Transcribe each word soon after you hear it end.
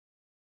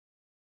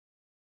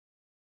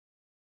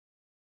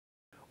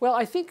Well,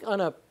 I think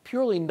on a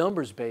purely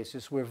numbers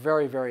basis, we're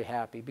very, very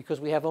happy because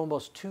we have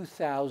almost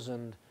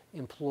 2,000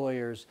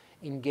 employers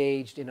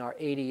engaged in our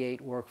 88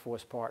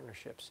 workforce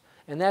partnerships.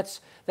 And that's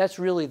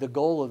really the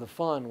goal of the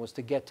fund, was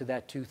to get to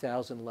that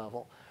 2,000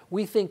 level.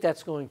 We think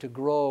that's going to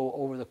grow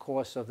over the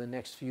course of the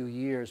next few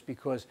years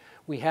because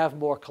we have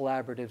more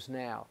collaboratives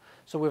now.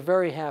 So we're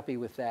very happy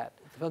with that.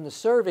 From the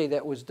survey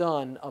that was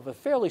done of a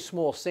fairly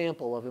small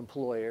sample of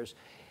employers,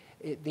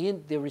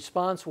 the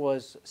response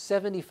was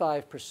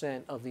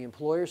 75% of the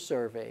employers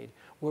surveyed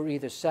were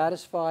either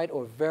satisfied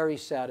or very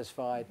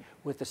satisfied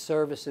with the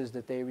services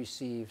that they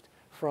received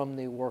from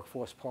the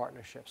workforce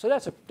partnership. So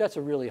that's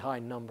a really high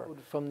number.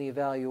 From the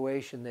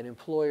evaluation, that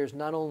employers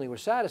not only were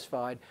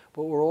satisfied,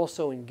 but were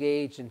also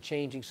engaged in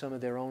changing some of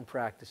their own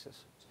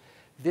practices.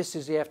 This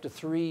is after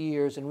 3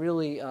 years and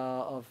really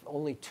of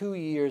only 2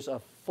 years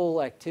of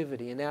full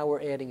activity, and now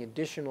we're adding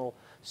additional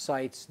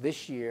sites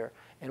this year,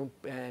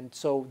 and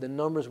so the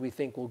numbers we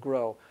think will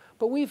grow.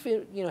 But we've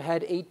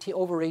had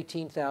over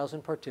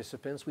 18,000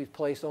 participants. We've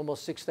placed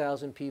almost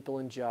 6,000 people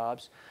in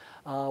jobs.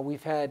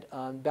 We've had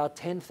about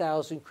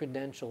 10,000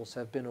 credentials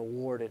have been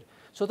awarded.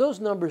 So those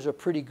numbers are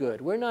pretty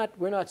good. We're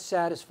not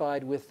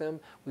satisfied with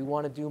them. We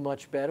want to do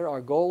much better.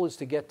 Our goal is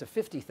to get to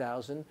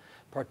 50,000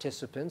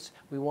 participants.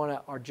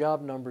 Our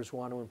job numbers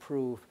want to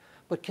improve.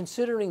 But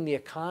considering the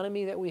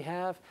economy that we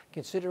have,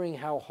 considering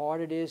how hard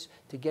it is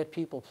to get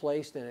people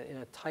placed in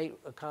a tight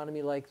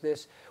economy like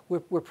this,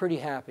 we're pretty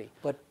happy.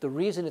 But the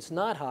reason it's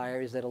not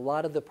higher is that a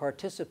lot of the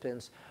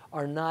participants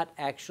are not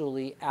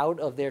actually out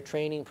of their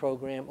training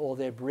program or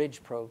their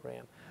bridge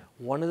program.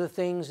 One of the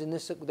things in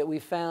this that we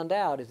found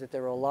out is that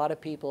there are a lot of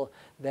people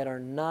that are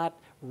not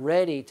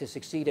ready to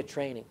succeed at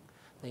training.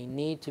 They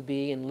need to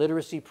be in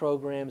literacy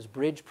programs,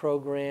 bridge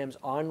programs,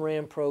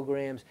 on-ramp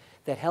programs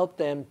that help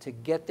them to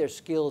get their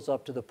skills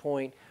up to the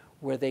point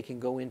where they can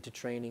go into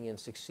training and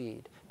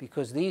succeed.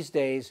 Because these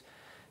days,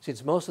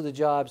 since most of the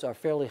jobs are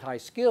fairly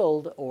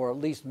high-skilled or at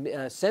least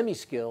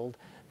semi-skilled,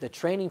 the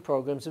training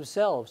programs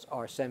themselves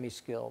are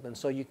semi-skilled. And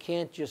so you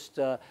can't just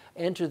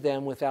enter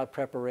them without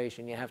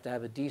preparation. You have to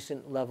have a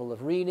decent level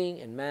of reading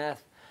and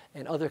math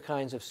and other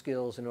kinds of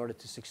skills in order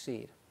to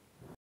succeed.